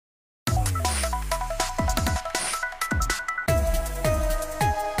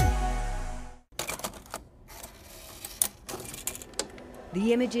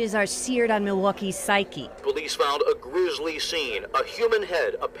The images are seared on Milwaukee's psyche. Police found a grisly scene, a human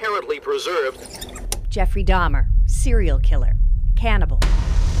head apparently preserved. Jeffrey Dahmer, serial killer, cannibal.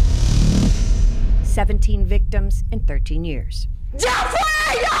 17 victims in 13 years. Jeffrey,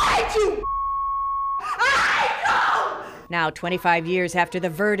 I hate you! I hate you! Now, 25 years after the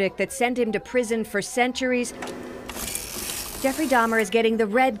verdict that sent him to prison for centuries, Jeffrey Dahmer is getting the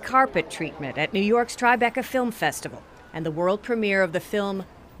red carpet treatment at New York's Tribeca Film Festival and the world premiere of the film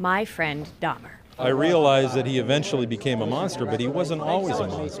My Friend Dahmer. I realized that he eventually became a monster, but he wasn't always a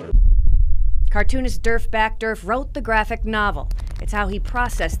monster. Cartoonist Derf Backderf wrote the graphic novel. It's how he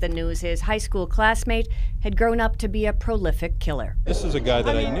processed the news his high school classmate had grown up to be a prolific killer. This is a guy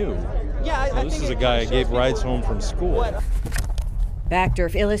that I knew. This is a guy I gave rides home from school.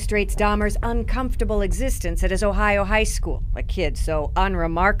 Backderf illustrates Dahmer's uncomfortable existence at his Ohio high school, a kid so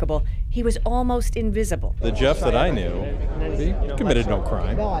unremarkable he was almost invisible. The Jeff that I knew, he committed no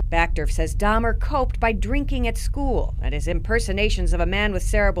crime. Backderf says Dahmer coped by drinking at school, and his impersonations of a man with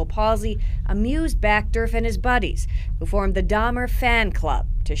cerebral palsy amused Backderf and his buddies, who formed the Dahmer Fan Club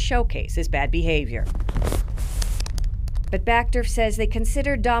to showcase his bad behavior. But Backderf says they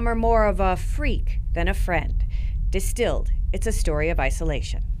considered Dahmer more of a freak than a friend. Distilled, it's a story of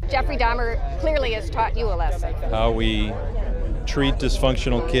isolation. Jeffrey Dahmer clearly has taught you a lesson. How we treat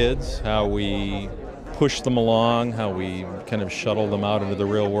dysfunctional kids, how we push them along, how we kind of shuttle them out into the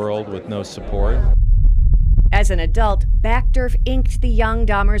real world with no support. As an adult, Backderf inked the young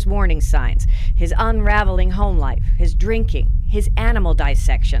Dahmer's warning signs, his unraveling home life, his drinking, his animal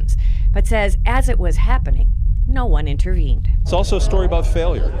dissections, but says as it was happening, no one intervened. It's also a story about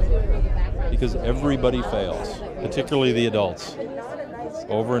failure, because everybody fails, particularly the adults,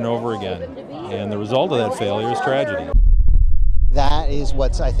 over and over again. And the result of that failure is tragedy. That is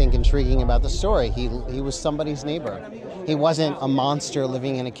what's, I think, intriguing about the story. He was somebody's neighbor. He wasn't a monster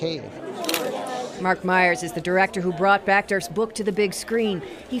living in a cave. Mark Myers is the director who brought Backderf's book to the big screen.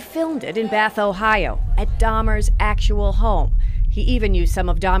 He filmed it in Bath, Ohio, at Dahmer's actual home. He even used some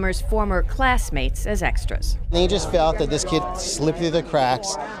of Dahmer's former classmates as extras. They just felt that this kid slipped through the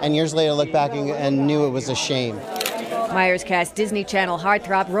cracks, and years later looked back and knew it was a shame. Myers cast Disney Channel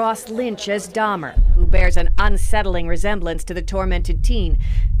heartthrob Ross Lynch as Dahmer, who bears an unsettling resemblance to the tormented teen.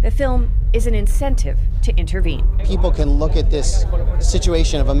 The film is an incentive to intervene. People can look at this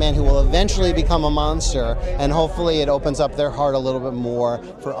situation of a man who will eventually become a monster, and hopefully it opens up their heart a little bit more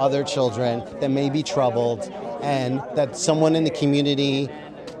for other children that may be troubled, and that someone in the community,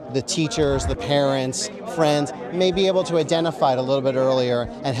 the teachers, the parents, friends, may be able to identify it a little bit earlier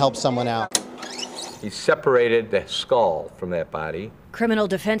and help someone out. He separated the skull from that body. Criminal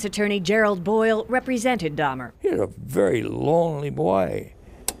defense attorney Gerald Boyle represented Dahmer. He was a very lonely boy.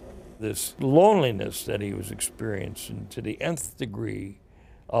 This loneliness that he was experiencing to the nth degree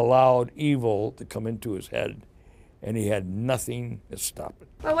allowed evil to come into his head, and he had nothing to stop it.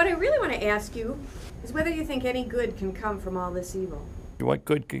 Well, what I really want to ask you is whether you think any good can come from all this evil. What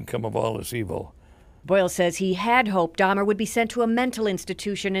good can come of all this evil? Boyle says he had hoped Dahmer would be sent to a mental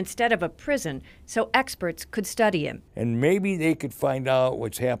institution instead of a prison so experts could study him. And maybe they could find out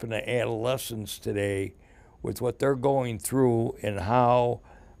what's happened to adolescents today with what they're going through and how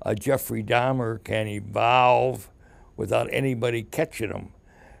a Jeffrey Dahmer can evolve without anybody catching him.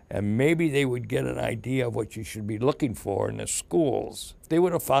 And maybe they would get an idea of what you should be looking for in the schools. They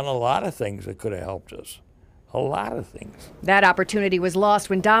would have found a lot of things that could have helped us. A lot of things. That opportunity was lost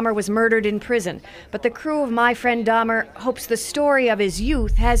when Dahmer was murdered in prison. But the crew of My Friend Dahmer hopes the story of his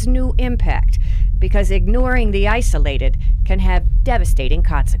youth has new impact, because ignoring the isolated can have devastating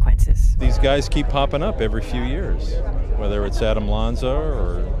consequences. These guys keep popping up every few years, whether it's Adam Lanza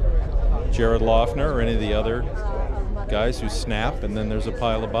or Jared Loughner or any of the other guys who snap, and then there's a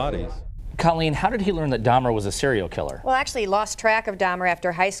pile of bodies. Colleen, how did he learn that Dahmer was a serial killer? Well, actually, he lost track of Dahmer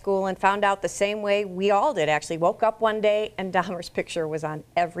after high school and found out the same way we all did, actually. Woke up one day and Dahmer's picture was on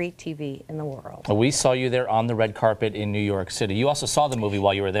every TV in the world. We saw you there on the red carpet in New York City. You also saw the movie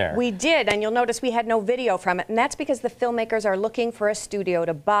while you were there. We did, and you'll notice we had no video from it, and that's because the filmmakers are looking for a studio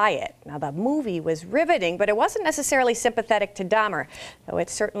to buy it. Now, the movie was riveting, but it wasn't necessarily sympathetic to Dahmer, though it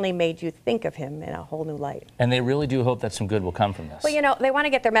certainly made you think of him in a whole new light. And they really do hope that some good will come from this. Well, you know, they want to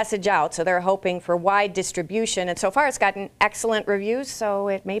get their message out, so they're hoping for wide distribution, and so far it's gotten excellent reviews, so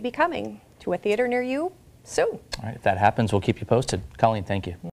it may be coming to a theater near you soon. All right, if that happens, we'll keep you posted. Colleen, thank you.